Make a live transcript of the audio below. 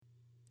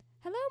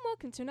Hello and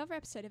welcome to another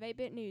episode of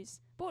 8-Bit News,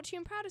 brought to you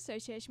in proud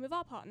association with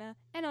our partner,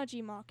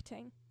 NRG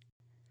Marketing.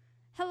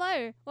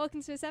 Hello,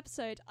 welcome to this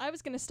episode. I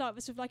was going to start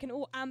this with like an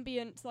all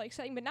ambient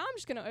setting, but now I'm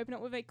just going to open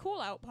up with a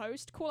call-out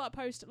post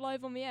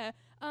live on the air.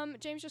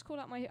 James just called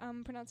out my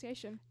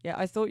pronunciation. Yeah,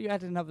 I thought you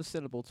added another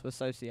syllable to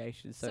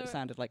association, so it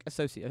sounded like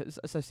association.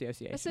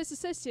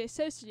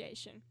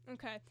 Association.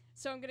 Okay,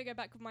 so I'm going to go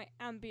back with my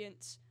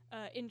ambient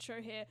intro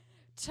here.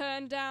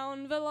 Turn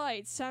down the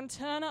lights and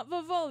turn up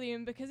the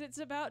volume because it's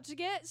about to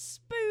get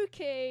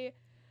spooky.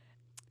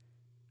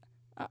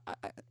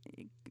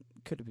 It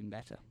could have been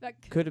better. That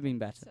Could have been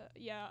better.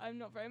 Yeah, I'm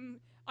not very...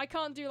 I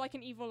can't do like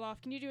an evil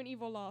laugh. Can you do an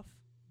evil laugh?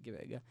 Give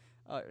it a go.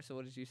 Oh, so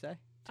what did you say?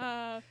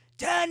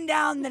 Turn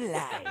down the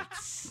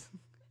lights.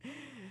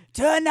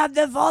 Turn up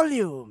the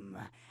volume.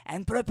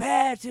 And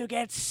prepare to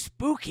get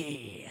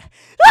spooky.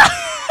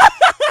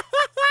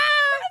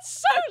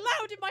 That's so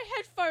loud in my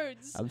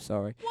headphones. I'm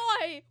sorry.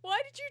 Why?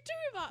 Why did you do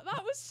that?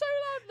 That was so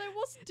loud and I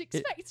wasn't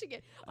expecting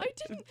it. I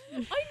never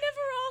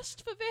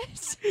asked for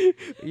this.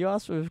 You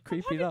asked for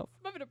creepy up.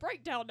 I'm having a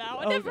breakdown now.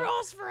 I Oh, never God.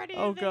 asked for any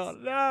Oh of this.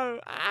 god, no!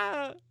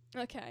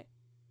 Okay.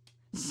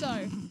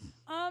 So,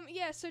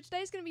 so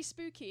today's going to be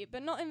spooky,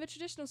 but not in the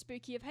traditional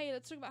spooky of, hey,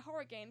 let's talk about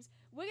horror games.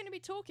 We're going to be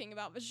talking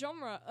about the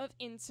genre of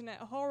internet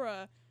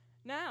horror.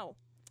 Now,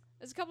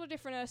 there's a couple of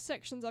different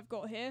sections I've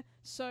got here,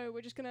 so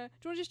we're just going to... Do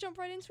you want to just jump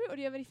right into it, or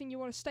do you have anything you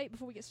want to state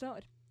before we get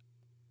started?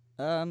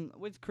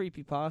 With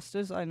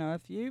creepypastas, I know a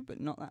few, but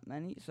not that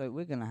many, so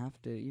we're going to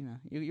have to,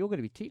 you're going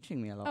to be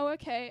teaching me a lot. Oh,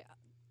 okay.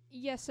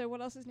 Yeah, so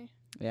what else is new?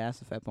 Yeah,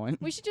 that's a fair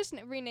point. We should just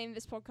rename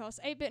this podcast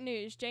 8-Bit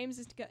News. James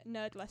is to get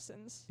nerd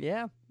lessons.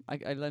 Yeah,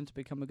 I learned to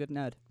become a good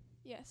nerd.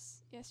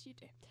 Yes, you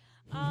do.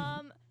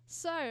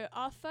 So,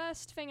 our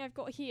first thing I've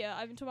got here,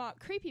 I've been talking about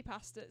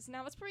creepypastas.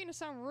 Now, that's probably going to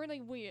sound really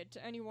weird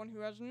to anyone who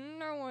has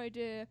no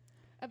idea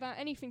about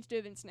anything to do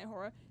with internet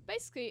horror.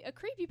 Basically, a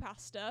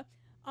creepypasta,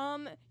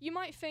 you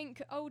might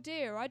think, oh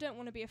dear, I don't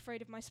want to be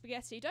afraid of my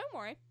spaghetti. Don't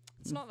worry,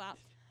 it's not that.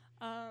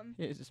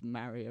 It's just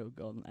Mario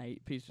gone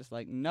 8. Pete's just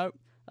like, nope,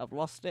 I've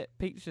lost it.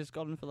 Pete's just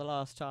gone for the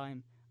last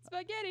time.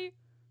 Spaghetti!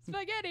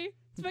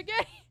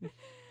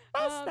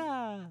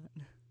 Bastard!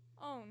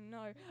 Oh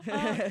no.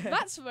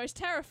 That's the most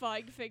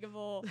terrifying thing of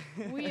all.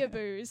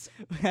 Weeaboos.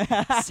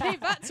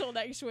 Save that till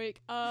next week.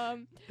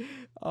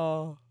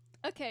 Oh.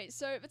 Okay,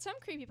 so the term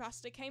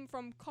creepypasta came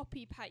from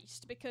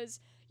copy-paste because,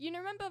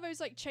 remember those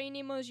chain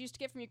emails you used to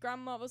get from your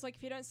grandma? It was like,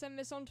 if you don't send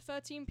this on to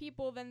 13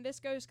 people, then this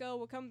ghost girl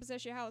will come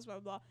possess your house, blah,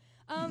 blah,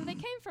 blah. They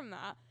came from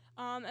that,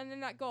 and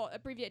then that got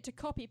abbreviated to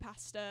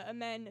copypasta, and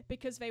then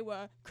because they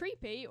were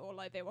creepy, or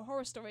they were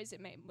horror stories,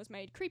 was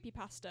made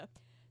creepypasta.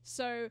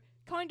 So,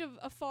 kind of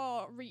a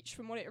far reach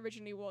from what it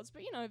originally was,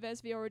 but there's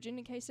the origin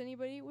in case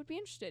anybody would be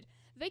interested.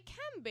 They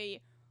can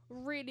be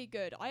really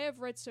good. I have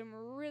read some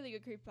really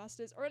good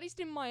creepypastas, or at least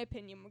in my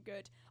opinion were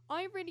good.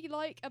 I really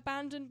like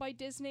Abandoned by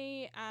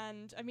Disney,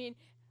 and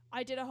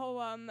I did a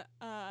whole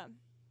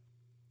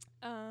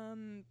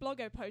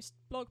blog post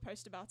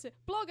about it.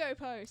 Blogger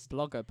post.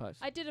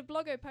 I did a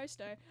blog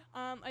post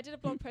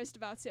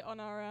about it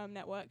on our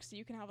network, so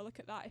you can have a look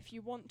at that if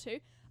you want to.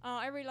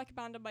 I really like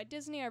Abandoned by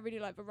Disney. I really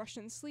like the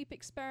Russian Sleep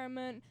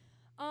Experiment.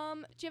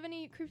 Do you have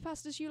any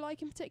creepypastas you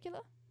like in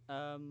particular?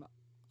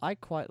 I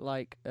quite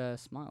like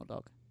Smile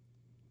Dog.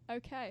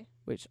 Okay.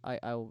 Which I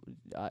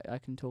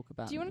can talk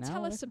about. Do you want to now,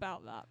 tell us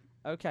about that?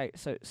 Okay,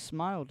 so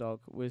Smile Dog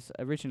was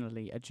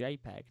originally a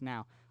JPEG.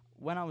 Now,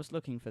 when I was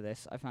looking for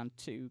this, I found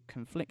two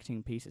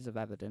conflicting pieces of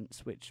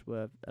evidence, which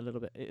were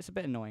it's a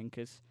bit annoying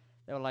because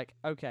they were like,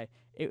 okay,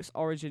 its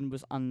origin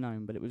was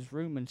unknown, but it was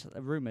rumored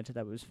that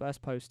it was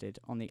first posted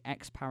on the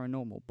X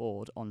Paranormal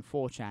board on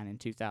 4chan in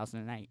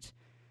 2008.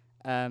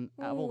 Out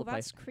of all the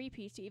that's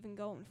creepy to even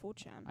go on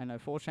 4chan. I know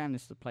 4chan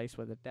is the place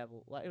where the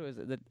devil.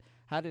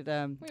 How did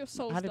die.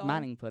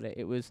 Manning put it?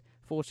 It was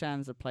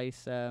 4chan's a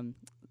place where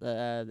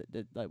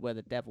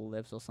the devil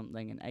lives or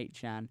something, and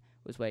 8chan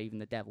was where even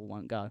the devil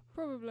won't go.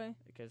 Probably.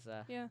 Because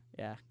yeah,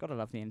 gotta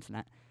love the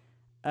internet.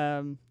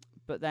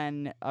 But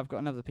then I've got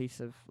another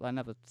things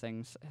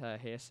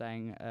here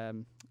saying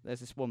there's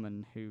this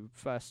woman who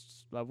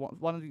first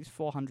one of these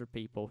 400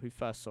 people who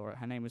first saw it.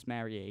 Her name was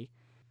Mary E.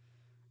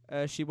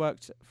 She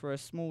worked for a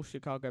small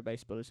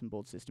Chicago-based bulletin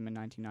board system in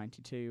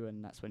 1992,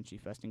 and that's when she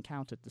first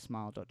encountered the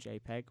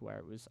Smile.jpg, where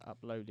it was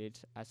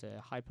uploaded as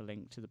a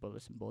hyperlink to the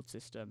bulletin board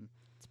system.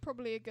 It's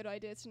probably a good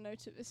idea to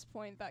note at this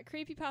point that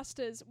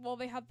creepypastas, while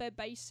they have their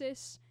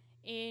basis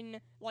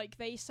in,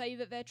 they say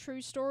that they're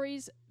true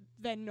stories,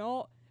 they're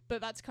not.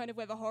 But that's kind of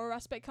where the horror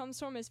aspect comes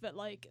from, is that,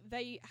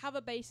 they have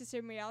a basis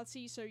in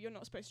reality, so you're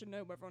not supposed to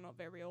know whether or not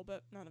they're real,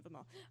 but none of them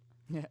are.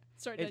 Yeah.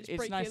 Sorry, did I just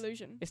break the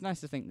illusion? It's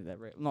nice to think that they're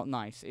real. Not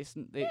nice. It's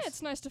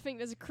nice to think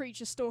there's a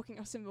creature stalking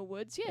us in the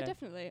woods. Yeah,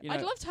 definitely.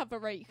 I'd love to have a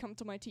rake come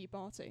to my tea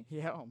party.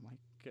 Yeah, oh my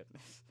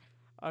goodness.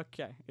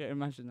 Okay, yeah,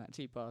 imagine that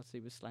tea party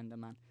with Slender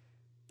Man.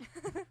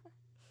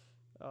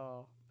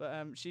 Oh,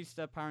 but she's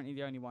apparently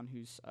the only one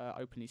who's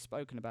openly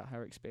spoken about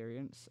her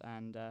experience,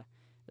 and the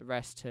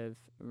rest have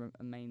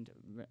remained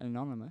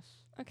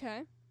anonymous.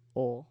 Okay.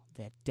 Or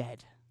they're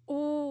dead.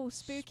 Oh,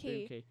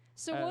 spooky. Spooky.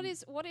 So Um,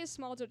 what is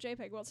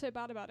smile.jpg? What's so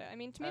bad about it? I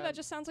mean, to me that Um,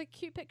 just sounds like a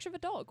cute picture of a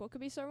dog. What could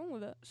be so wrong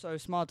with it? So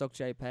Smart Dog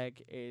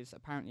JPEG is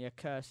apparently a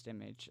cursed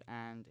image,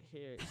 and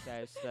here it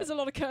says There's that a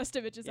lot of cursed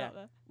images Yeah. out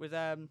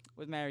there.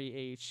 with Mary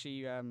E,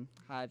 she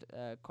had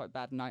quite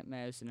bad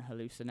nightmares and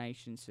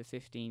hallucinations for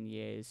 15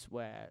 years,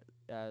 where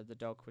the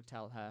dog would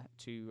tell her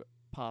to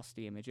pass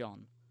the image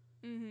on.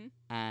 Mm-hmm.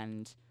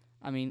 And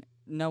I mean,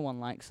 no one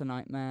likes a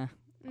nightmare.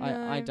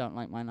 I don't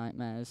like my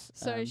nightmares.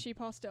 So she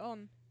passed it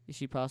on.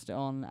 She passed it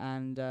on,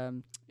 and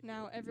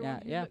Now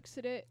everyone who yeah. looks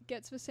at it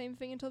gets the same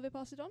thing until they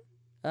pass it on.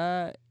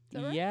 that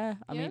right? yeah.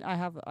 I Yeah? mean,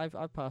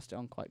 I've passed it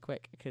on quite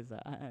quick because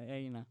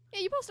you know. Yeah,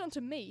 you passed it on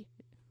to me,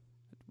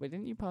 Wait,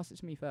 didn't you pass it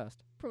to me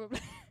first? probably.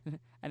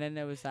 And then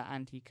there was that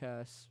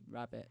anti-curse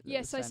rabbit. that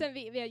Yes, was I sent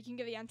the. Yeah, you can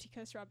get the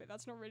anti-curse rabbit.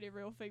 That's not really a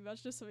real thing.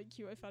 That's just something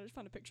cute. I just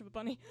found a picture of a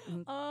bunny.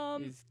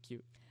 It's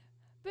cute.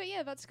 But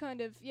yeah, that's kind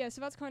of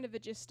So that's kind of the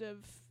gist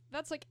of.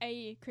 That's like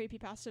a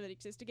creepypasta that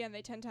exists. Again,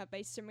 they tend to have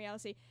basis in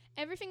reality.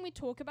 Everything we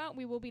talk about,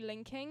 we will be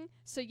linking.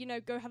 So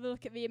go have a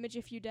look at the image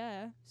if you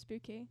dare.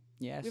 Spooky.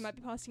 Yes. We might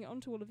be passing it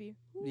on to all of you.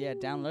 Yeah, Ooh.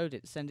 download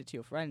it, send it to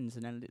your friends,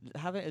 and then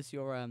have it as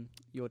your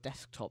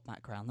desktop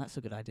background. That's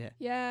a good idea.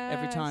 Yeah.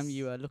 Every time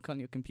you look on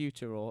your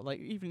computer, or like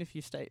even if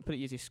you put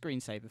it as your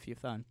screensaver for your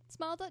phone.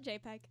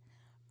 Smile.jpg.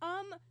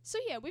 So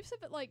yeah, we've said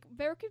that like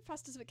there are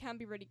creepypastas that can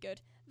be really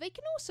good. They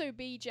can also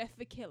be Jeff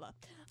the Killer.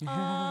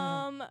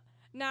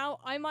 Now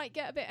I might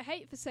get a bit of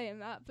hate for saying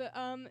that, but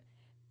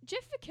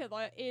Jeff the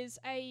Killer is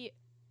a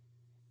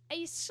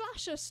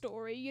slasher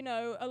story,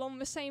 along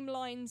the same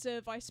lines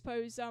of I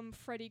suppose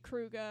Freddy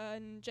Krueger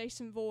and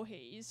Jason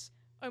Voorhees.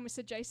 I almost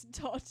said Jason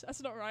Todd.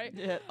 That's not right.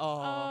 Yeah.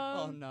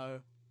 Oh Um,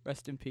 no.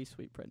 Rest in peace,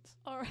 sweet prince.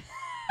 All right.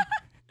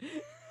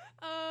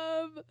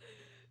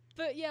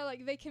 But yeah,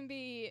 like they can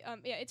be.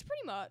 It's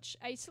pretty much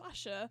a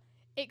slasher,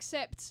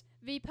 except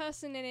the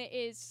person in it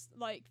is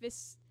like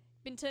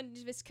been turned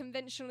into this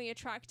conventionally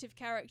attractive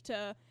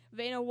character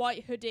in a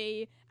white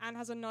hoodie and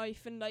has a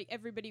knife, and like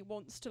everybody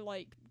wants to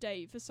like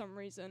date for some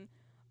reason.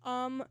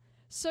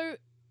 So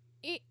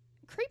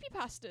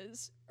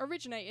creepypastas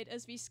originated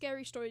as these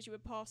scary stories you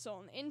would pass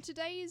on. In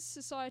today's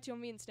society on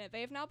the internet,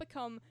 they have now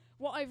become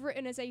what I've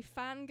written as a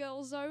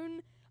fangirl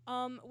zone,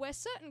 where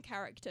certain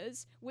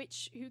characters,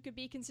 who could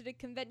be considered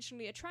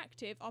conventionally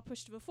attractive, are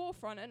pushed to the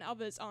forefront and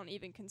others aren't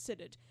even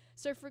considered.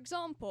 So, for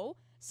example,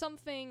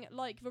 something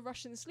like the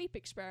Russian sleep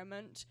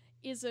experiment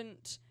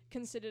isn't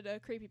considered a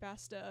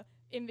creepypasta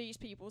in these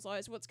people's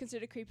eyes. What's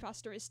considered a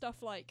creepypasta is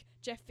stuff like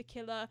Jeff the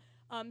Killer,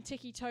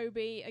 Tiki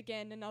Toby,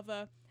 again,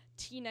 another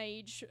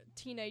teenage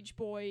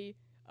boy,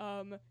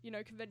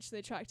 conventionally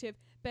attractive,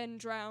 Ben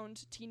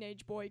Drowned,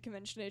 teenage boy,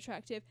 conventionally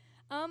attractive,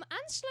 and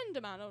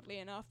Slenderman, oddly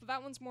enough, but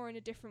that one's more in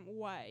a different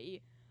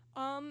way.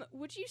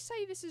 Would you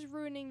say this is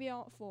ruining the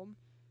art form?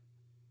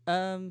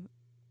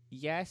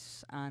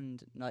 Yes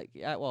and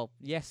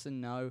yes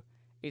and no.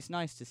 It's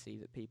nice to see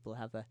that people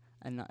have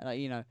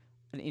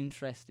an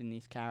interest in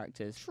these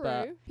characters. True.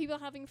 But People are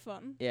having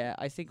fun. yeah,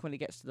 I think when it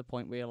gets to the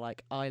point where you're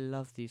like, I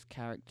love these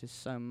characters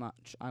so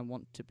much, I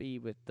want to be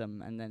with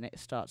them, and then it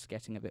starts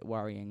getting a bit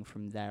worrying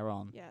from there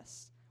on.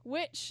 Yes.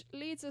 Which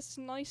leads us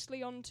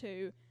nicely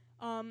onto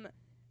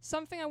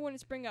something I wanted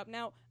to bring up.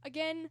 Now,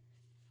 again,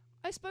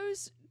 I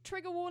suppose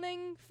trigger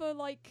warning for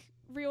like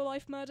real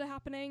life murder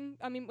happening.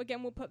 I mean,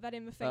 again, we'll put that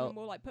in the thing, Well, and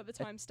we'll like put the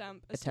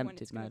timestamp as to when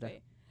attempted it's going to murder.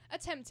 be.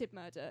 Attempted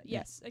murder. Yeah.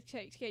 Yes.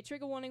 Okay.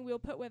 Trigger warning. We'll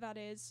put where that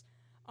is.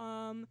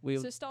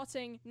 We'll- So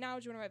starting now.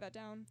 Do you want to write that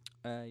down?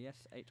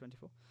 Yes,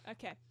 824.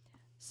 Okay.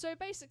 So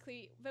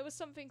basically, there was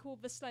something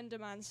called the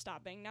Slenderman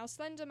stabbing. Now,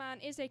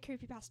 Slenderman is a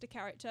creepypasta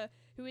character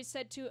who is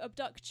said to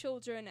abduct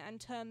children and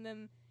turn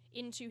them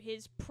into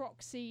his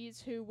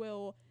proxies, who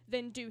will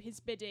then do his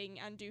bidding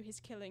and do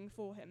his killing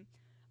for him.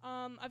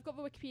 I've got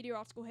the Wikipedia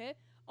article here.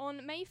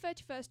 On May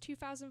 31st,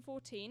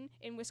 2014,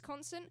 in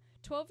Wisconsin,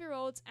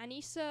 12-year-olds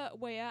Anissa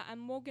Weir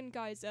and Morgan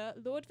Geyser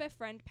lured their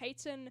friend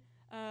Peyton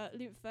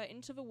Luther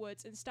into the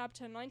woods and stabbed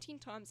her 19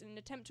 times in an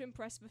attempt to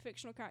impress the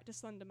fictional character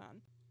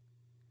Slenderman.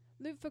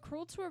 Luther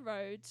crawled to a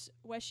road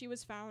where she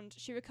was found.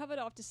 She recovered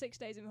after 6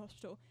 days in the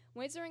hospital.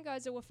 Weir and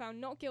Geyser were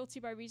found not guilty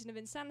by reason of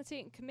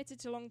insanity and committed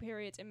to long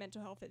periods in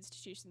mental health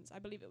institutions. I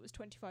believe it was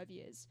 25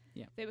 years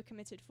they were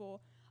committed for.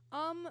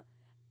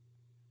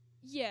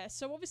 Yeah,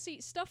 so obviously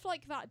stuff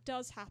like that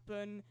does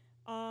happen.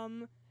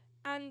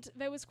 And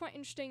there was quite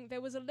interesting,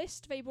 there was a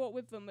list they brought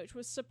with them which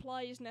was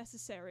supplies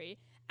necessary,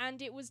 and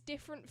it was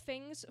different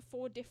things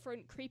for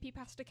different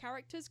creepypasta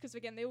characters, because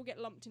again, they all get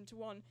lumped into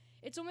one.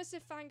 It's almost as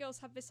if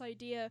fangirls have this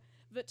idea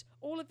that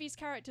all of these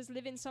characters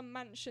live in some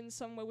mansion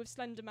somewhere with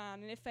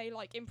Slenderman, and if they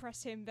like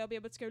impress him, they'll be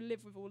able to go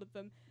live with all of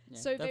them. Yeah,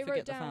 So don't they forget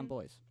wrote the down.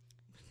 fanboys.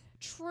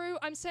 True,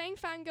 I'm saying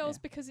fangirls Yeah,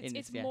 because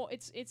it's yeah. more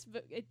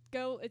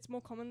it's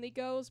more commonly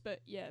girls,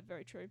 but yeah,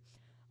 very true.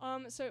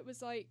 So it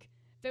was like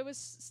there was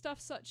stuff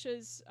such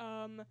as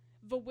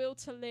the will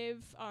to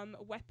live,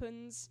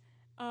 weapons,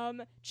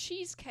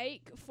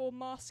 cheesecake for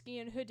Masky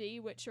and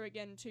Hoodie, which are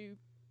again two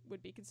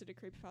would be considered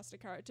creepypasta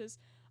characters.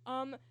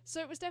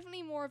 So it was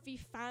definitely more of the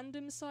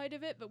fandom side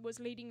of it that was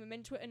leading them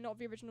into it and not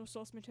the original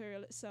source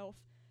material itself.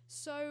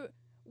 So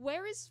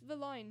where is the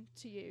line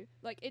to you?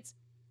 Like, it's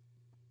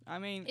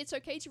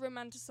okay to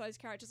romanticize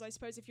characters, I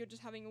suppose, if you're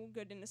just having all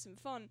good innocent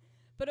fun.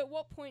 But at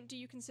what point do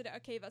you consider,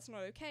 okay, that's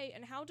not okay?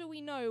 And how do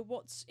we know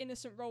what's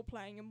innocent role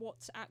playing and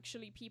what's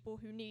actually people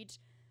who need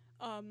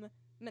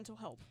mental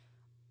help?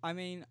 I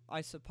mean,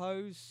 I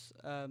suppose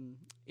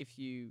if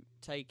you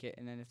take it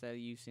and then if they're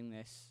using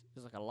this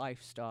as like a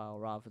lifestyle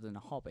rather than a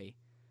hobby,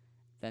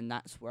 then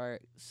that's where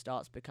it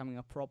starts becoming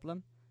a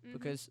problem. Mhm.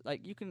 Because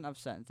like you can have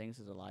certain things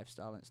as a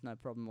lifestyle and it's no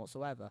problem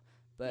whatsoever.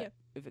 But Yeah.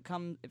 if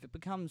it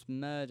becomes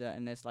murder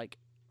and there's like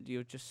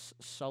you're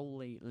just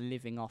solely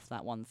living off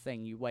that one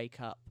thing, you wake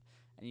up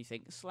and you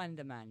think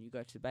Slender Man, you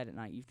go to bed at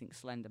night, you think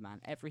Slender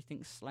Man,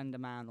 everything's Slender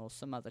Man or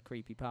some other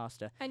creepy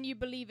pasta. And you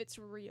believe it's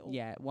real.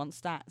 Yeah, once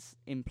that's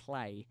in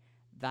play,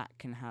 that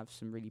can have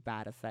some really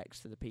bad effects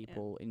to the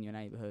people in your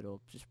neighborhood or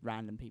just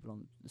random people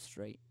on the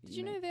street. Did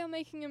you know they are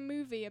making a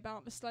movie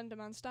about the Slender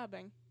Man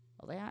stabbing?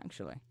 Are they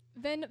actually?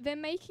 Then they're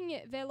making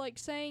it, they're like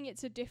saying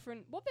it's a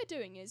different, what they're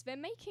doing is they're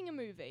making a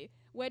movie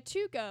where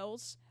two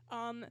girls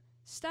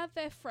stab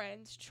their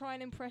friend to try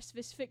and impress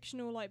this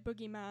fictional like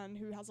boogeyman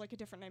who has like a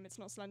different name, it's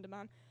not Slender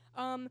Man.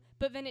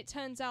 But then it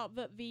turns out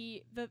that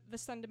the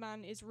Slender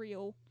Man is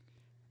real.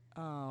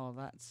 Oh,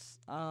 that's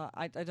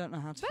I don't know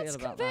how to feel That's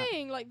about that.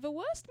 conveying like the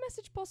worst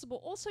message possible.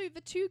 Also,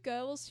 the two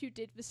girls who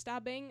did the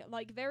stabbing,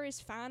 like there is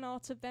fan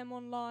art of them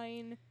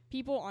online.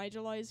 People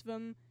idolize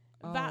them.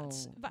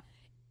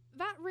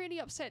 That really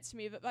upsets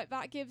me. That like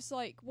that gives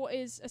like what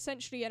is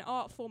essentially an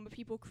art form of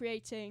people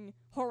creating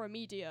horror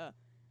media,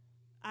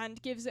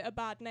 and gives it a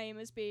bad name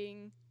as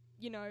being,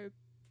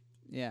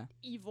 Yeah.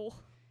 evil.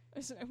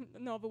 Is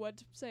another word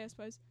to say, I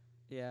suppose.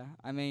 Yeah.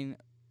 I mean,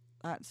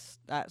 that's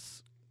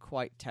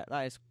quite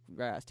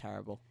that's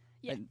terrible.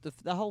 Yeah. And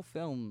the whole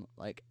film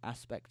like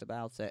aspect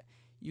about it,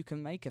 you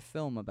can make a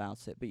film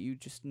about it, but you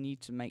just need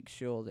to make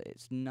sure that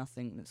it's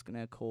nothing that's going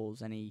to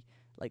cause any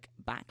like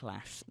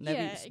backlash.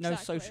 No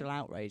social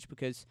outrage,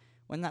 because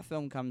when that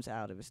film comes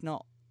out, if it's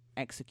not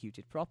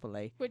executed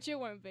properly, Which it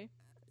won't be.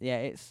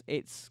 yeah,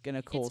 it's going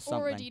to cause It's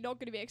something. already not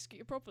going to be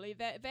executed properly.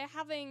 They're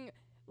having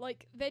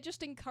like they're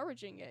just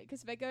encouraging it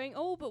because they're going,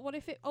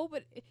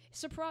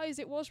 surprise,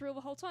 it was real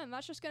the whole time.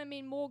 That's just going to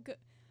mean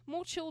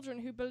more children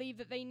who believe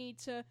that they need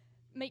to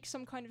make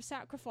some kind of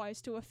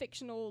sacrifice to a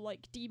fictional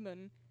like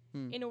demon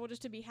in order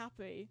to be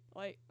happy.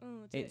 Like,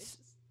 oh dear.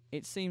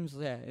 It seems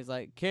it's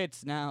like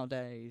kids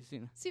nowadays,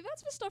 See,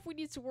 that's the stuff we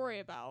need to worry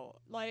about.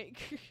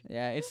 Like,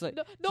 Yeah, it's like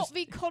not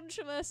the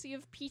controversy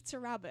of Peter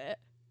Rabbit.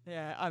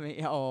 yeah. I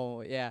mean,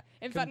 oh yeah.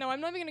 In fact, no,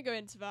 I'm not even going to go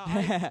into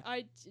that.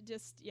 I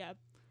just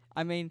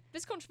I mean,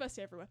 there's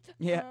controversy everywhere.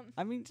 yeah.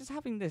 I mean, just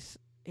having this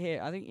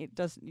here, I think it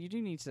does. You do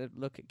need to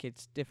look at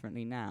kids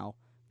differently now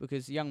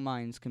because young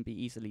minds can be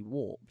easily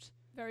warped.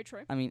 Very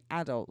true. I mean,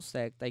 adults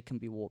they can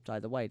be warped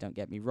either way. Don't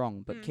get me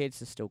wrong, but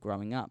kids are still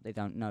growing up. They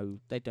don't know.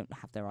 They don't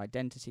have their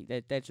identity.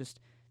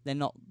 They're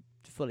not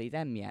fully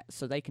them yet,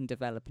 so they can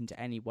develop into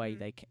any way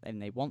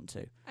they want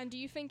to. And do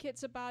you think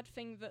it's a bad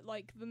thing that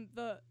like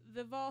the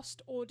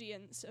vast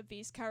audience of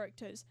these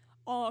characters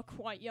are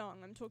quite young?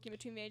 I'm talking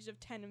between the ages of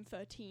 10 and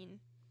 13.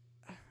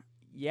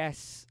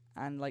 Yes,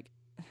 and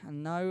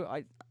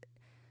no,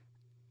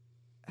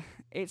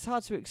 it's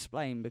hard to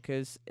explain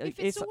because If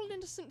it's all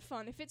innocent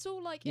fun, if it's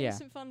all like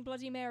innocent fun,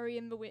 Bloody Mary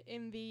in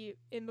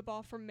the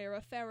bathroom mirror,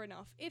 fair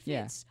enough. If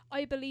it's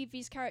I believe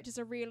these characters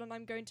are real and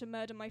I'm going to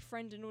murder my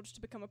friend in order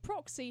to become a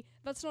proxy,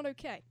 that's not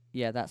okay.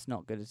 Yeah, that's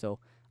not good at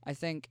all. I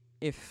think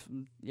you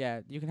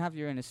can have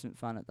your innocent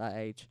fun at that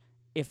age.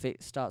 If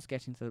it starts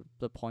getting to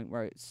the point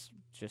where it's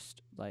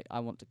just like I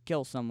want to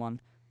kill someone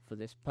for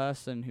this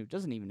person who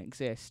doesn't even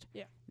exist,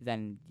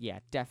 then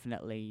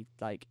definitely,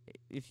 like,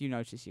 if you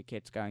notice your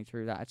kids going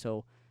through that at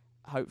all,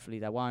 hopefully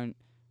they won't,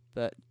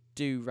 but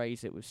do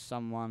raise it with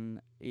someone,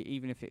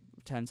 even if it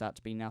turns out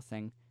to be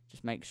nothing,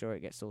 just make sure it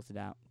gets sorted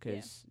out,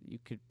 because you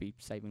could be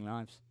saving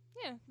lives.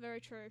 Yeah,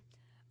 very true.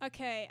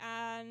 Okay,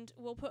 and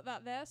we'll put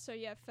that there, so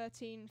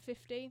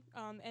 1350,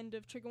 end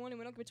of trigger warning,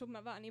 we're not going to be talking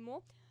about that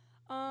anymore.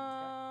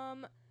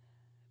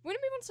 We're going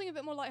to move on to something a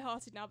bit more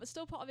lighthearted now, but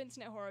still part of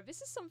internet horror.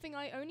 This is something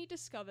I only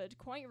discovered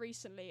quite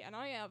recently, and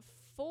I have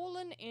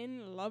fallen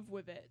in love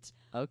with it.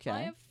 Okay.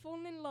 I have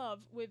fallen in love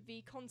with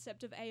the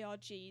concept of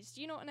ARGs.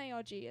 Do you know what an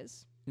ARG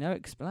is? No,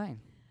 explain.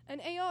 An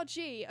ARG,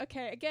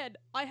 okay, again,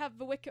 I have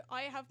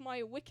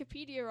my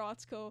Wikipedia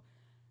article.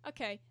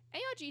 Okay,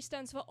 ARG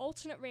stands for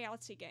Alternate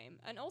Reality Game.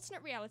 An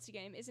alternate reality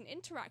game is an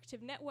interactive,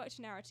 networked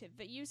narrative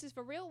that uses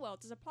the real world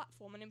as a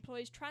platform and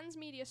employs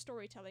transmedia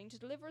storytelling to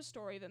deliver a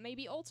story that may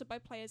be altered by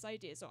players'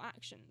 ideas or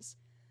actions.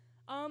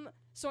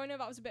 So I know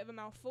that was a bit of a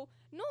mouthful.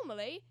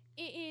 Normally,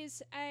 it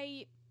is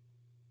a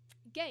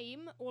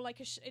game, or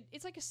like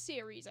it's like a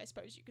series, I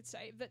suppose you could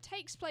say, that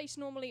takes place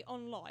normally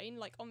online,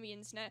 like on the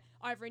internet,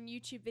 either in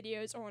YouTube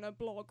videos or on a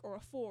blog or a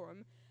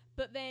forum,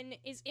 but then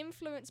is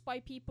influenced by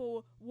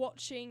people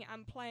watching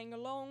and playing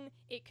along.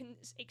 It can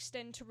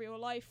extend to real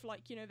life,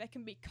 like, there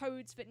can be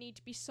codes that need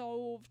to be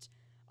solved.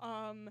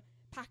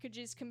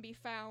 packages can be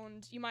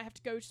found. You might have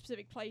to go to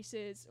specific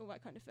places, all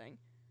that kind of thing.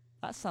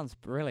 That sounds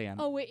brilliant.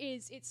 Oh, it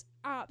is. It's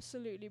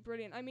absolutely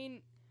brilliant. I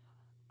mean,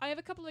 I have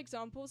a couple of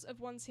examples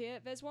of ones here.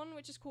 There's one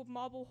which is called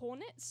Marble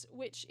Hornets,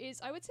 which is,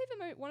 I would say,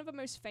 one of the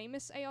most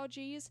famous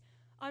ARGs.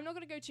 I'm not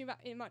going to go too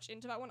much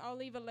into that one. I'll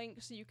leave a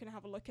link so you can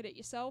have a look at it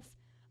yourself.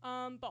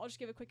 But I'll just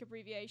give a quick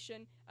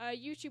abbreviation.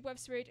 YouTube web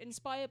series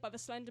inspired by the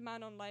Slender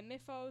Man online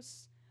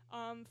mythos.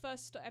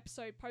 First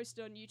episode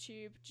posted on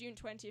YouTube June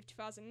 20th,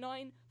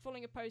 2009,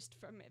 following a post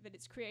from that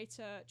its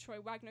creator, Troy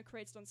Wagner,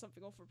 created on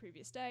Something Awful the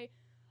previous day.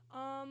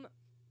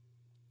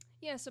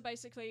 Yeah, so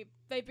basically,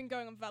 they've been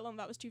going on that long.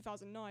 That was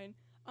 2009.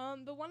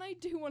 The one I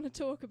do want to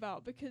talk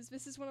about, because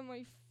this is one of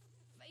my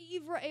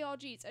favourite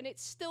ARGs, and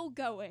it's still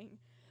going.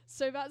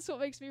 So that's what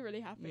makes me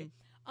really happy.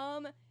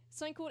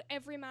 Something called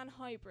Everyman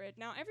Hybrid.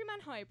 Now, Everyman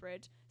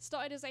Hybrid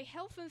started as a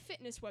health and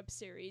fitness web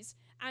series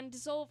and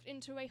dissolved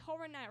into a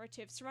horror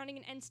narrative surrounding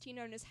an entity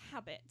known as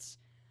Habit.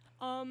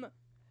 Now,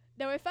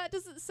 if that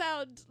doesn't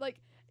sound like...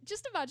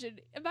 Just imagine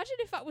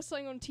if that was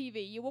something on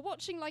TV. You were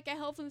watching like a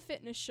health and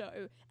fitness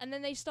show, and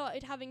then they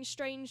started having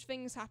strange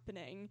things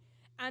happening,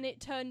 and it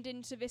turned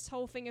into this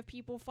whole thing of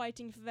people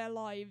fighting for their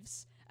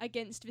lives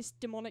against this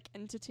demonic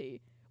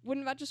entity.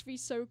 Wouldn't that just be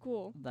so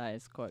cool? That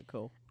is quite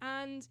cool.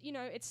 And, you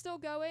know, it's still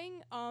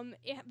going.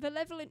 The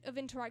level of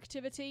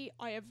interactivity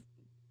I have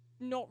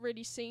not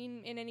really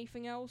seen in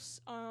anything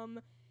else.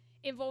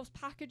 Involves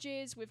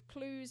packages with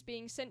clues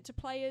being sent to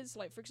players.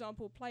 Like, for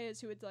example,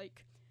 players who had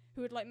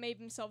made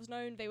themselves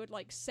known, they would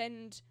like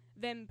send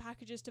them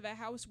packages to their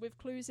house with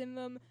clues in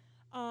them.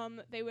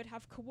 They would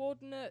have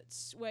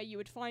coordinates where you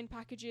would find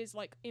packages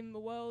like in the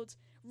world.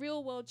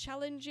 Real world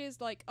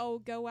challenges like,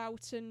 go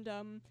out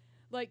and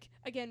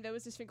again, there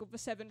was this thing called the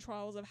 7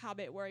 Trials of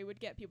Habit where he would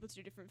get people to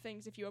do different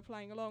things if you were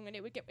playing along, and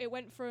it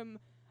went from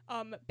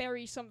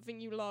bury something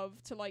you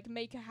love to like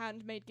make a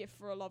handmade gift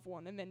for a loved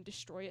one and then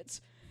destroy it.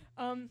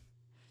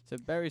 So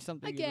bury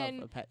something you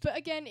love, a pet. But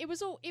again, it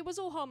was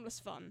all harmless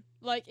fun.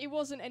 Like, it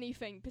wasn't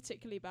anything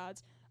particularly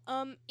bad.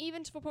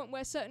 Even to the point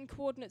where certain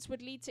coordinates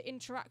would lead to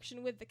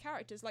interaction with the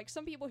characters. Like,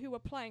 some people who were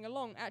playing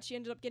along actually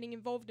ended up getting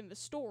involved in the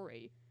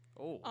story.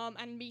 Oh.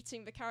 And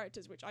meeting the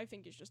characters, which I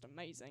think is just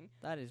amazing.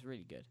 That is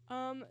really good.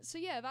 So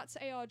yeah, that's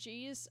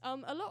ARGs.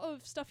 A lot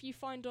of stuff you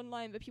find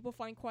online that people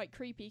find quite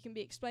creepy can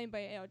be explained by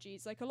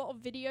ARGs. Like, a lot of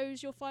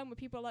videos you'll find where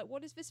people are like,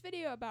 what is this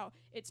video about?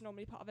 It's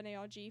normally part of an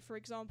ARG. For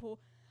example,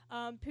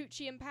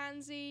 Poochie and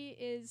Pansy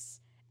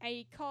is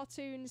a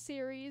cartoon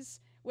series,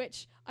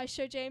 which I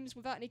show James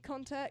without any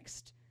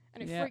context,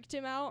 and it freaked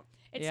him out.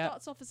 It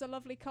starts off as a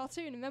lovely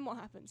cartoon, and then what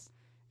happens?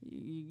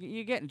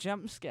 You get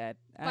jump scared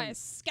by a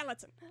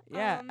skeleton.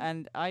 Yeah,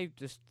 and I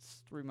just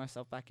threw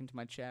myself back into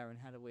my chair and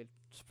had a weird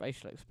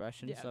facial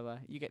expression. Yeah. So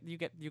you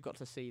got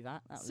to see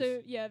that.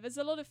 There's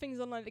a lot of things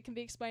online that can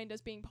be explained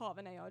as being part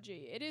of an ARG.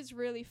 It is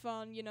really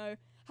fun, you know,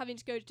 having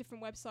to go to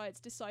different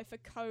websites, decipher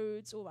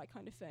codes, all that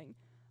kind of thing.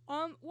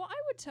 What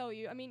I would tell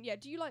you, I mean,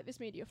 do you like this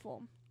media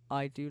form?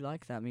 I do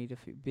like that media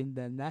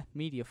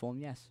form,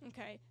 yes.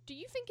 Okay. Do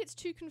you think it's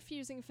too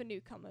confusing for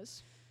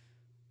newcomers?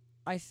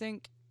 I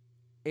think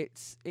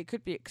it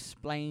could be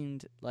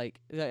explained,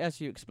 like,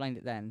 as you explained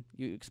it then,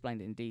 you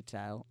explained it in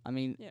detail. I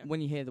mean,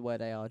 when you hear the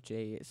word ARG,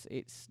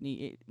 it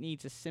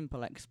needs a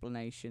simple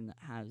explanation that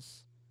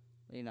has,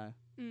 you know,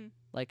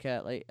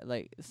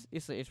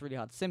 it's really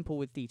hard. Simple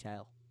with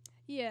detail.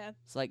 Yeah.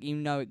 It's like, you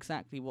know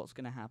exactly what's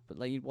going to happen,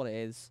 like, what it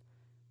is,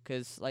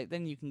 because, like,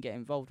 then you can get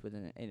involved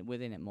within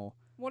it more.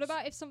 What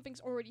about if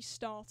something's already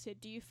started?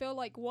 Do you feel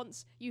like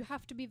once you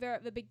have to be there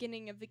at the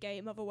beginning of the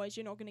game, otherwise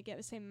you're not going to get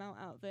the same amount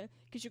out of it,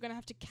 because you're going to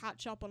have to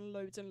catch up on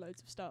loads and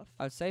loads of stuff?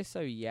 I'd say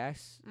so,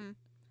 yes.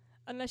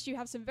 Unless you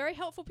have some very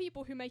helpful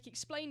people who make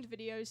explained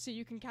videos so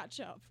you can catch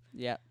up.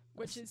 Yeah.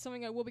 Which is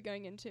something I will be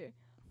going into.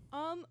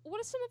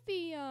 What are some of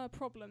the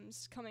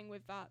problems coming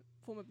with that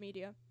form of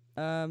media?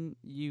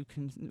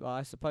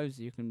 I suppose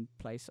you can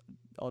place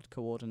odd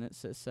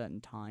coordinates at a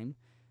certain time.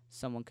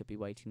 Someone could be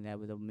waiting there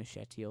with a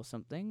machete or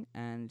something,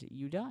 and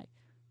you die.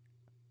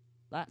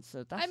 That's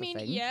a thing.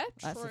 Yeah,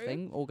 that's the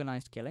thing.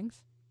 Organized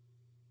killings.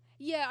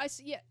 Yeah,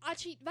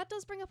 actually, that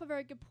does bring up a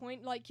very good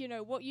point. Like, you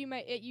know,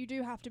 you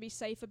do have to be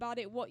safe about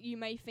it. What you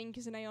may think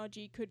is an ARG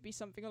could be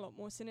something a lot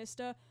more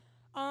sinister.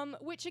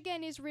 Which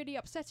again is really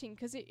upsetting,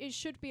 because it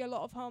should be a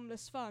lot of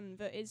harmless fun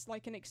that is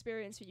like an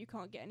experience that you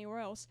can't get anywhere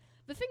else.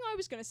 The thing I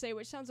was going to say,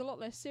 which sounds a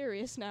lot less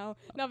serious now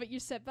that you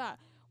said that,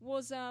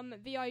 was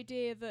the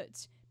idea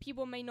that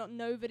people may not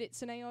know that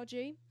it's an ARG.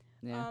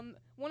 Yeah.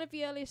 One of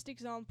the earliest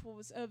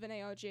examples of an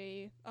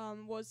ARG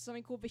was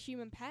something called The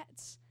Human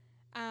Pet,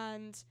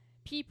 and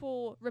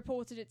people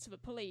reported it to the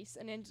police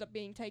and ended up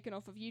being taken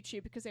off of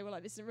YouTube because they were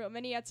like, this isn't real. And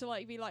then he had to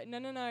like be like,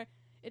 no,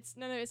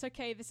 it's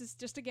okay, this is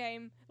just a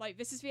game. Like,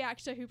 this is the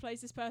actor who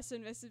plays this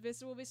person, this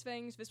is all these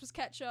things, this was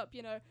ketchup,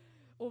 you know,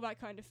 all that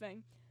kind of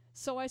thing.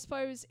 So I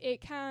suppose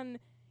it can,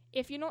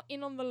 if you're not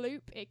in on the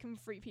loop, it can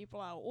freak people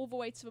out, all the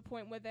way to the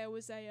point where there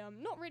was a,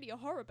 not really a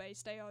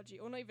horror-based ARG,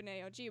 or not even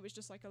ARG, it was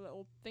just like a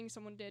little thing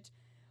someone did,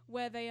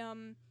 where they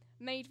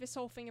made this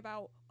whole thing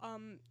about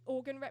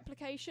organ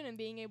replication and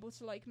being able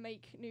to like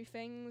make new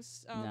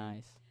things.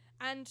 Nice.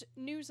 And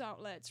news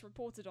outlets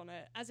reported on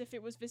it as if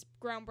it was this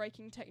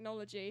groundbreaking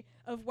technology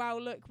of, wow,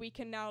 look, we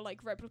can now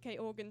like replicate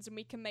organs and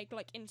we can make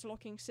like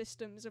interlocking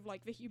systems of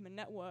like the human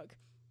network.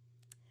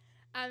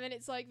 And then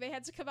it's like they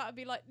had to come out and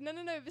be like, no,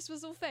 this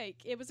was all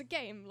fake. It was a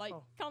game. Like,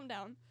 calm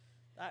down.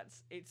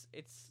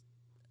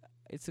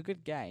 It's a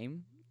good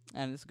game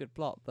and it's a good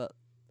plot, but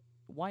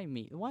why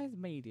Why is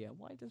media?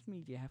 Why does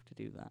media have to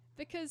do that?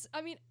 Because,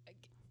 I mean,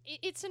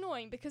 it's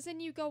annoying because then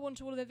you go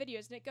onto all of the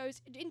videos and it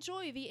goes,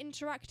 enjoy the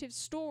interactive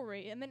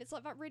story. And then it's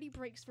like, that really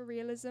breaks the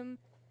realism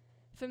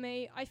for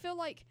me. I feel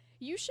like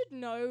you should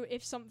know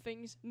if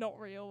something's not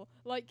real.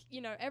 Like,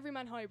 you know,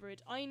 Everyman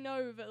Hybrid. I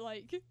know that,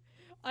 like,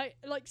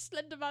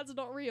 Slenderman's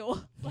not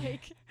real.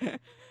 Like,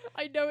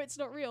 I know it's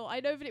not real. I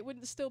know that it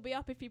wouldn't still be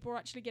up if people were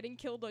actually getting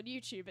killed on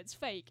YouTube. It's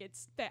fake.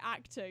 They're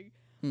acting.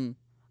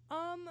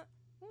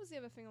 What was the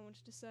other thing I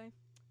wanted to say?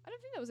 I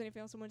don't think there was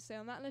anything else I wanted to say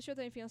on that, unless you had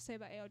anything else to say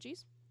about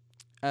ARGs.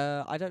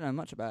 I don't know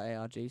much about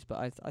ARGs,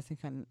 but I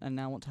think I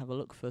now want to have a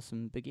look for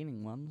some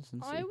beginning ones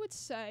and see. I would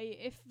say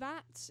if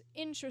that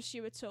interests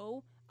you at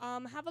all,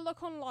 have a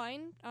look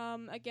online.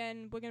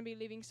 Again, we're going to be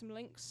leaving some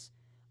links.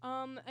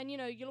 And, you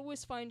know, you'll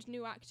always find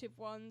new active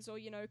ones or,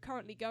 you know,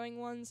 currently going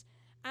ones.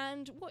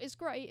 And what is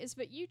great is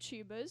that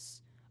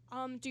YouTubers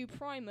do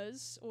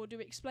primers or do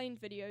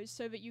explained videos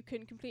so that you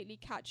can completely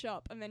catch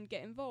up and then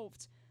get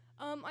involved.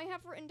 I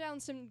have written down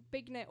some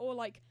big or,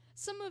 like,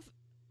 some of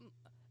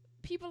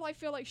people I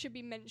feel like should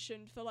be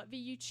mentioned for, like, the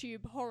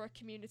YouTube horror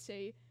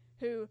community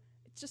who...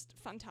 It's just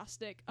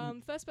fantastic.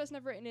 First person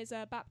I've written is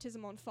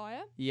Baptism on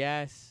Fire.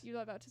 Yes. You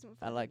like Baptism on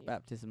Fire? I like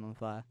Baptism on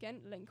Fire.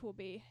 Again, link will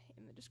be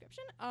in the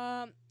description.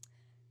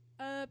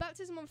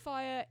 Baptism on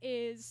Fire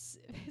is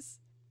this.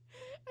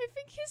 I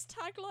think his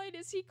tagline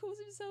is he calls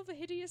himself a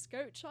hideous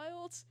goat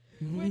child,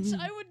 which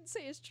I wouldn't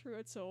say is true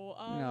at all.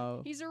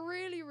 No. He's a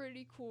really,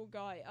 really cool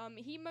guy.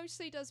 He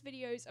mostly does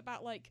videos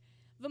about like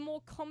the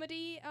more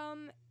comedy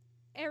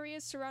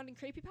areas surrounding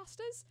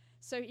creepypastas.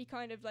 So he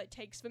kind of like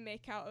takes the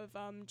mick out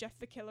of Jeff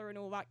the Killer and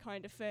all that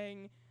kind of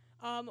thing,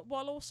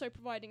 while also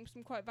providing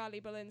some quite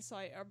valuable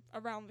insight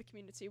around the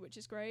community, which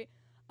is great.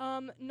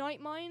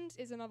 Nightmind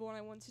is another one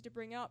I wanted to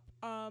bring up.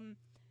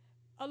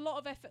 A lot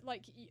of effort,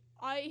 like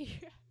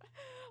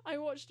I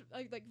watched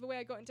like the way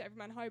I got into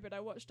Everyman Hybrid. I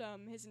watched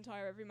his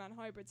entire Everyman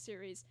Hybrid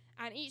series,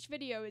 and each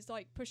video is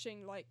like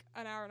pushing like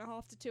an hour and a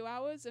half to 2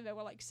 hours, and there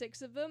were like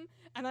 6 of them,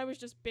 and I was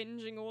just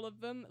binging all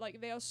of them.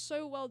 Like they are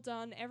so well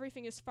done.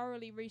 Everything is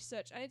thoroughly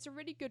researched, and it's a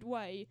really good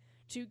way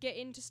to get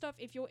into stuff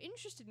if you're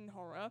interested in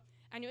horror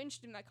and you're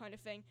interested in that kind of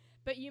thing,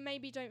 but you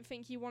maybe don't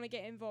think you want to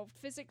get involved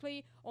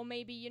physically, or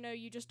maybe, you know,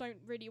 you just don't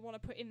really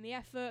want to put in the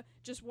effort.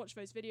 Just watch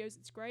those videos.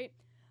 It's great.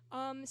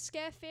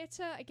 Scare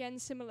Theatre, again,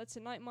 similar to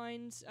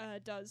Nightmind,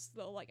 does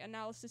little, like,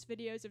 analysis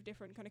videos of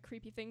different kind of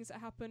creepy things that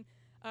happen.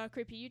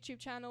 Creepy YouTube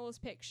channels,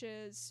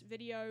 pictures,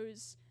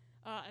 videos,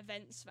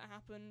 events that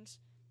happened.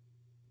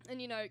 And,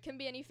 you know, it can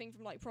be anything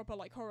from, like, proper,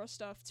 like, horror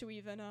stuff to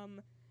even,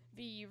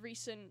 the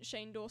recent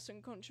Shane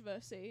Dawson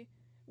controversy,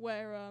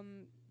 where,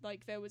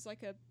 like, there was,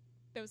 like, a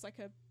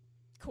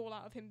call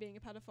out of him being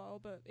a pedophile,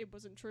 but it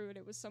wasn't true, and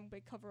it was some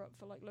big cover-up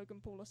for, like, Logan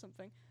Paul or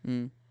something.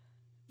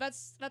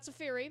 That's a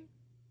theory.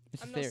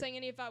 I'm not saying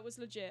any of that was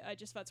legit.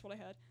 That's what I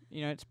heard.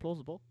 You know, it's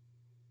plausible.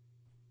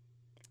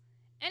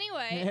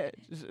 Anyway.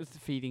 Just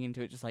feeding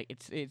into it, just like,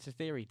 it's a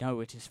theory.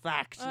 No, it is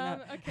fact. No.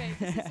 Okay,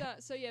 this is,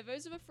 so yeah,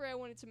 those are the 3 I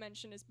wanted to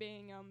mention as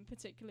being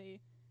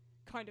particularly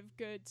kind of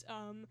good.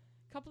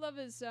 Couple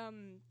others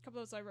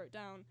I wrote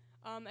down.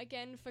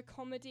 Again, for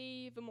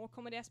comedy, the more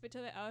comedy aspect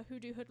of it,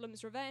 Hoodoo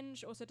Hoodlum's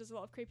Revenge also does a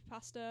lot of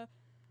creepypasta.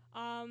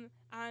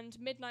 And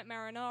Midnight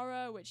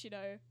Marinara, which, you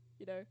know,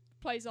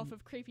 plays off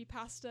of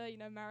creepypasta, you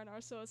know,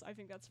 marinara sauce. I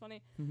think that's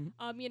funny.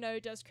 You know,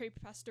 does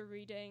creepypasta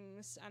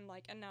readings and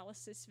like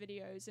analysis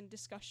videos and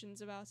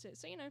discussions about it.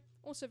 So, you know,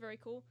 also very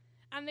cool.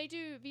 And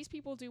these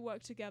people do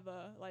work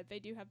together. Like, they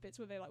do have bits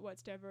where they like work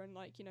together and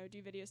like, you know,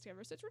 do videos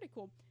together. So it's really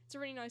cool. It's a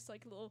really nice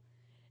like little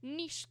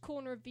niche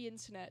corner of the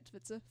internet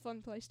that's a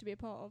fun place to be a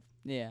part of.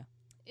 Yeah.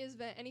 Is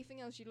there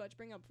anything else you'd like to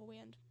bring up before we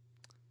end?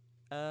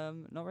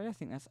 Not really. I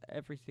think that's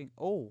everything.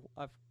 Oh,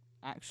 I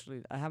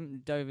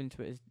haven't dove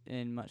into it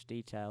in much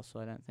detail, so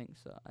I don't think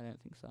so.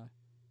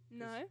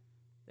 No.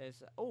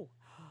 There's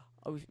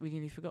we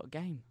nearly forgot a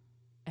game,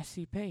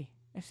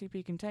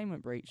 SCP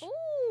Containment Breach.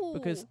 Ooh.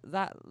 Because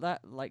that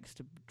likes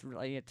to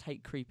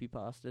take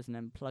creepypastas and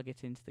then plug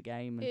it into the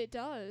game. And it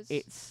does.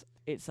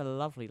 It's a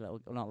lovely little,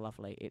 not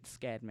lovely. It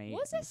scared me.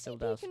 Was it still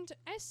does.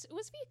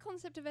 Was the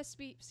concept of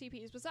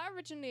SCPs, was that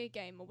originally a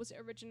game or was it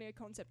originally a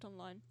concept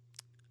online?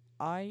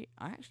 I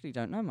actually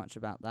don't know much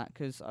about that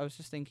because I was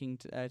just thinking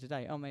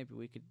today, maybe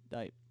we could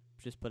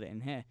just put it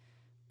in here,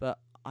 but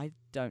I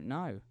don't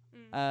know.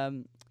 I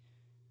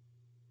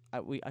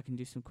can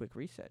do some quick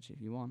research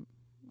if you want.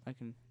 I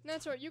can. No,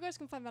 it's alright. You guys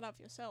can find that out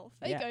for yourself.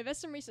 There you go. There's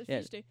some research for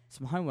you to do.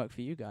 Some homework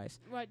for you guys.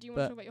 Right. Do you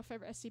want to talk about your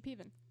favourite SCP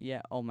then?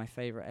 Yeah. My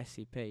favourite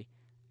SCP.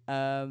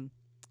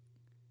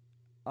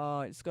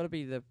 It's got to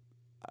be the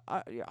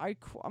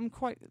I'm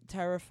quite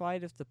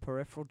terrified of the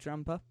peripheral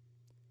jumper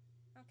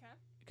Okay.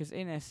 because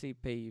in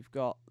SCP you've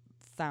got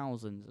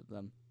thousands of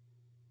them.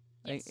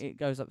 Yes. It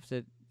goes up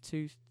to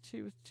two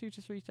to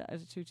 3,000.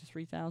 Is it 2 to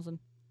 3,000?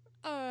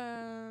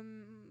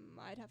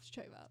 I'd have to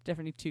check that.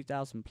 Definitely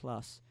 2,000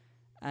 plus,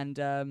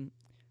 and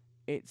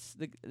it's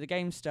the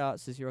game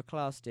starts as you're a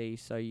Class D,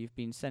 so you've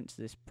been sent to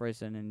this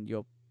prison and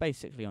you're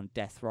basically on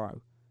death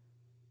row.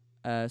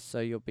 So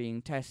you're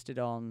being tested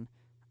on,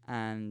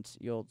 and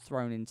you're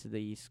thrown into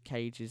these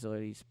cages or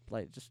these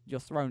you're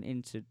thrown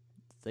into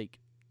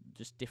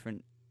just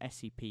different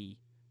SCP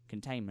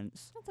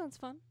containments, That sounds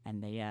fun.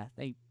 and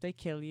they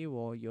kill you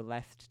or you're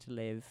left to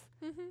live.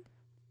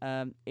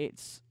 Mhm.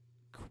 It's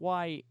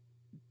quite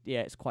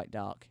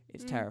dark.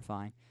 It's Mm.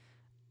 terrifying.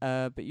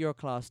 But you're a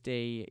Class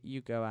D.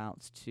 You go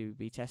out to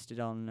be tested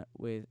on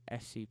with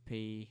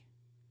SCP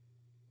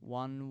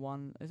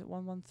 11. Is it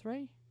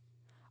 113?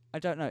 I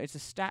don't know. It's a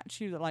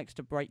statue that likes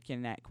to break your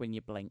neck when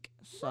you blink.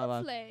 So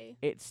Lovely.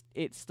 it's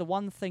the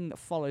one thing that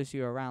follows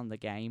you around the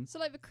game. So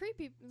like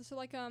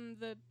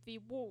the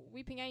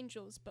Weeping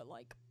Angels, but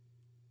like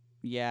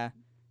Yeah,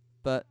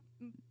 but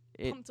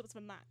it pumped up to the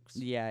max.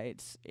 yeah,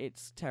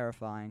 it's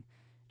terrifying.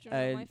 Do you know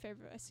what Uh, my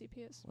favourite SCP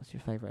is? What's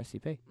your favorite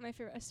SCP? My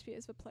favourite SCP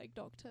is the Plague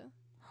Doctor.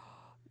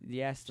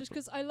 Yes, Just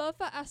 'cause I love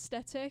that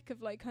aesthetic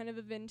of like kind of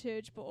a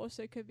vintage, but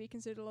also could be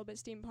considered a little bit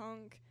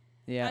steampunk.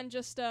 yeah. And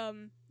just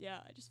I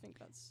just think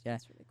that's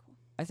really cool.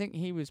 I think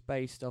he was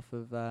based off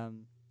of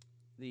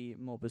the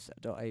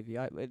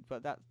Morbus.avi,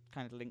 but that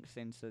kind of links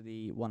into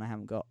the one I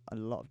haven't got a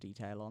lot of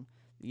detail on.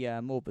 The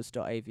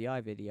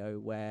Morbus.avi video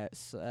where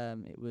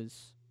it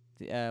was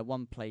the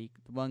one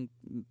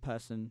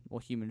person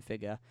or human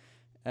figure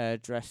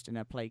dressed in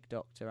a plague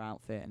doctor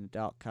outfit and a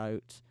dark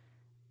coat,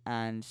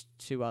 and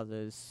two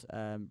others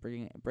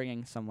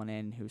bringing someone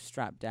in who was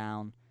strapped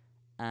down,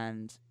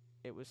 and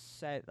it was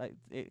said, like,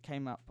 it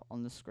came up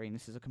on the screen.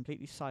 This is a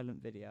completely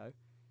silent video,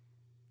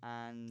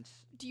 and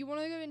Do you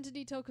want to go into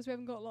detail 'cause we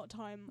haven't got a lot of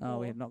time? we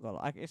or- have not got.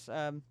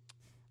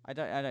 I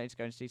don't need to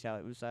go into detail.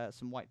 It was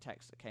some white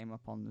text that came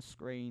up on the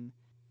screen.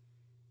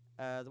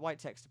 The white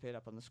text appeared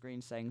up on the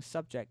screen saying,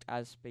 "Subject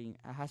has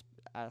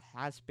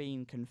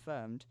been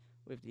confirmed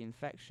with the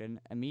infection.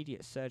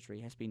 Immediate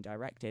surgery has been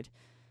directed."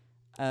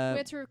 We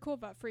had to record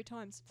that 3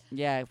 times.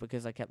 Yeah,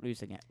 because I kept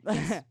losing it.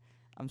 Yes.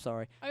 I'm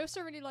sorry. I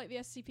also really like the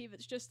SCP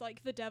that's just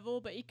like the devil,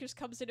 but he just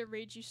comes in and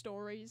reads you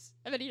stories,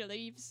 and then he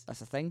leaves.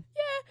 That's a thing.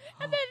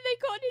 And then they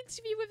got an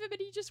interview with him,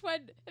 and he just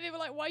went, and they were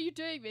like, "Why are you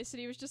doing this?"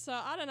 And he was just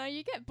like, "I don't know,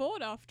 you get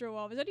bored after a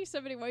while. There's only so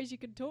many ways you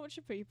can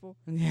torture people."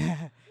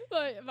 Yeah.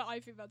 But I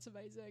think that's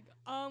amazing.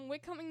 We're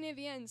coming near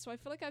the end, so I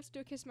feel like I have to do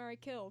a kiss, marry,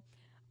 kill.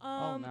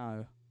 Oh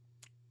no.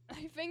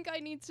 I think I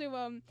need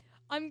to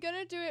I'm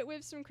gonna do it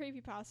with some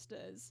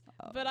creepypastas,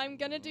 but I'm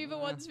gonna do the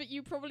ones that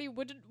you probably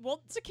wouldn't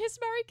want to kiss,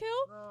 marry,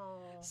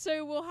 kill.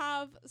 So we'll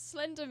have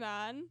Slender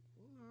Man,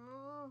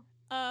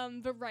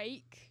 the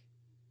Rake,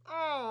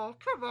 Oh,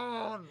 come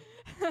on.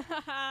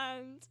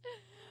 and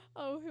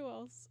who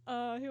else?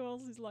 Who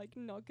else is like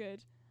not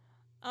good?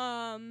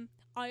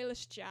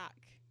 Eyeless Jack.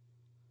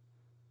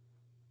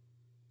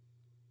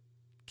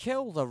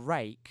 Kill the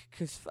rake,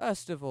 'cause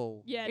first of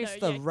all, Yeah,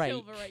 it's no, the yeah,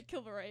 rake.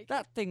 kill the Rake.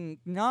 That thing,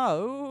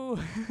 no.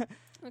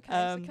 Okay, so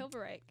um, kill the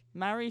Rake.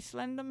 Marry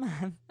Slender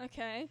Man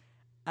Okay.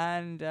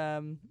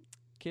 and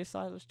kiss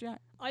Eyeless Jack.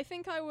 I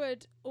think I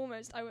would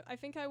I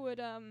think I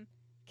would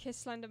kiss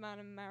Slender Man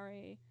and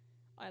marry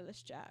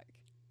Eyeless Jack.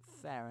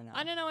 Fair enough.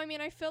 I don't know, I mean,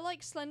 I feel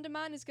like Slender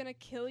Man is gonna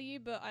kill you,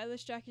 but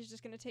Eyeless Jack is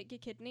just gonna take your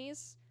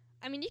kidneys.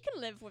 I mean, you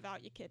can live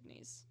without your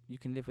kidneys. You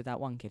can live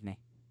without one kidney,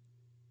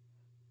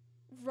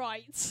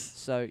 Right.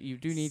 so you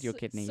do need your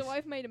kidneys. So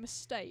I've made a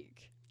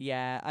mistake.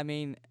 Yeah, I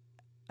mean,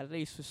 at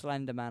least for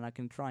Slender Man, I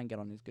can try and get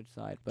on his good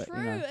side. But True,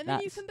 you know, and then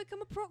you that's- can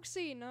become a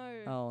proxy.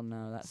 No. Oh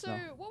no, that's So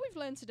not. what we've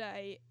learned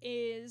today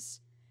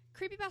is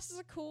creepypastas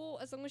are cool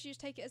as long as you just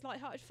take it as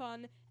lighthearted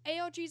fun.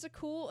 ARGs are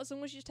cool as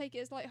long as you just take it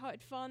as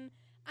lighthearted fun.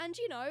 And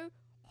you know,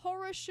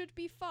 horror should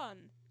be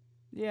fun.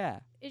 Yeah,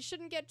 It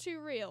shouldn't get too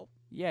real.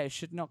 yeah, it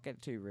should not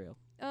get too real.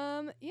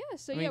 Yeah,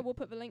 so I yeah, mean- we'll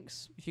put the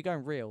links. If you're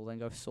going real, then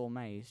go Saw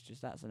Maze.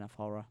 Just that's enough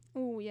horror.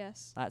 Oh,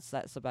 yes.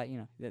 That's about,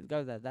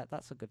 go there.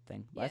 That's a good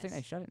thing. But I think they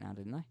Yes. shut it now,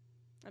 didn't they?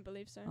 I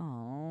believe so.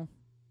 Oh,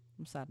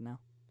 I'm sad now.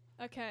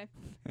 Okay.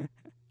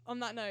 On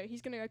that note,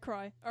 he's gonna go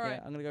cry. All Yeah,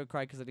 right. I'm gonna go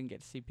cry 'cause I didn't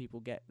get to see people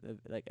get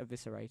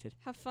eviscerated.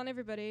 Have fun,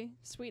 everybody.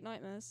 Sweet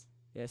nightmares.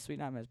 Yeah, sweet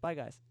nightmares. Bye,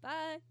 guys.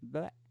 Bye.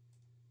 Bye.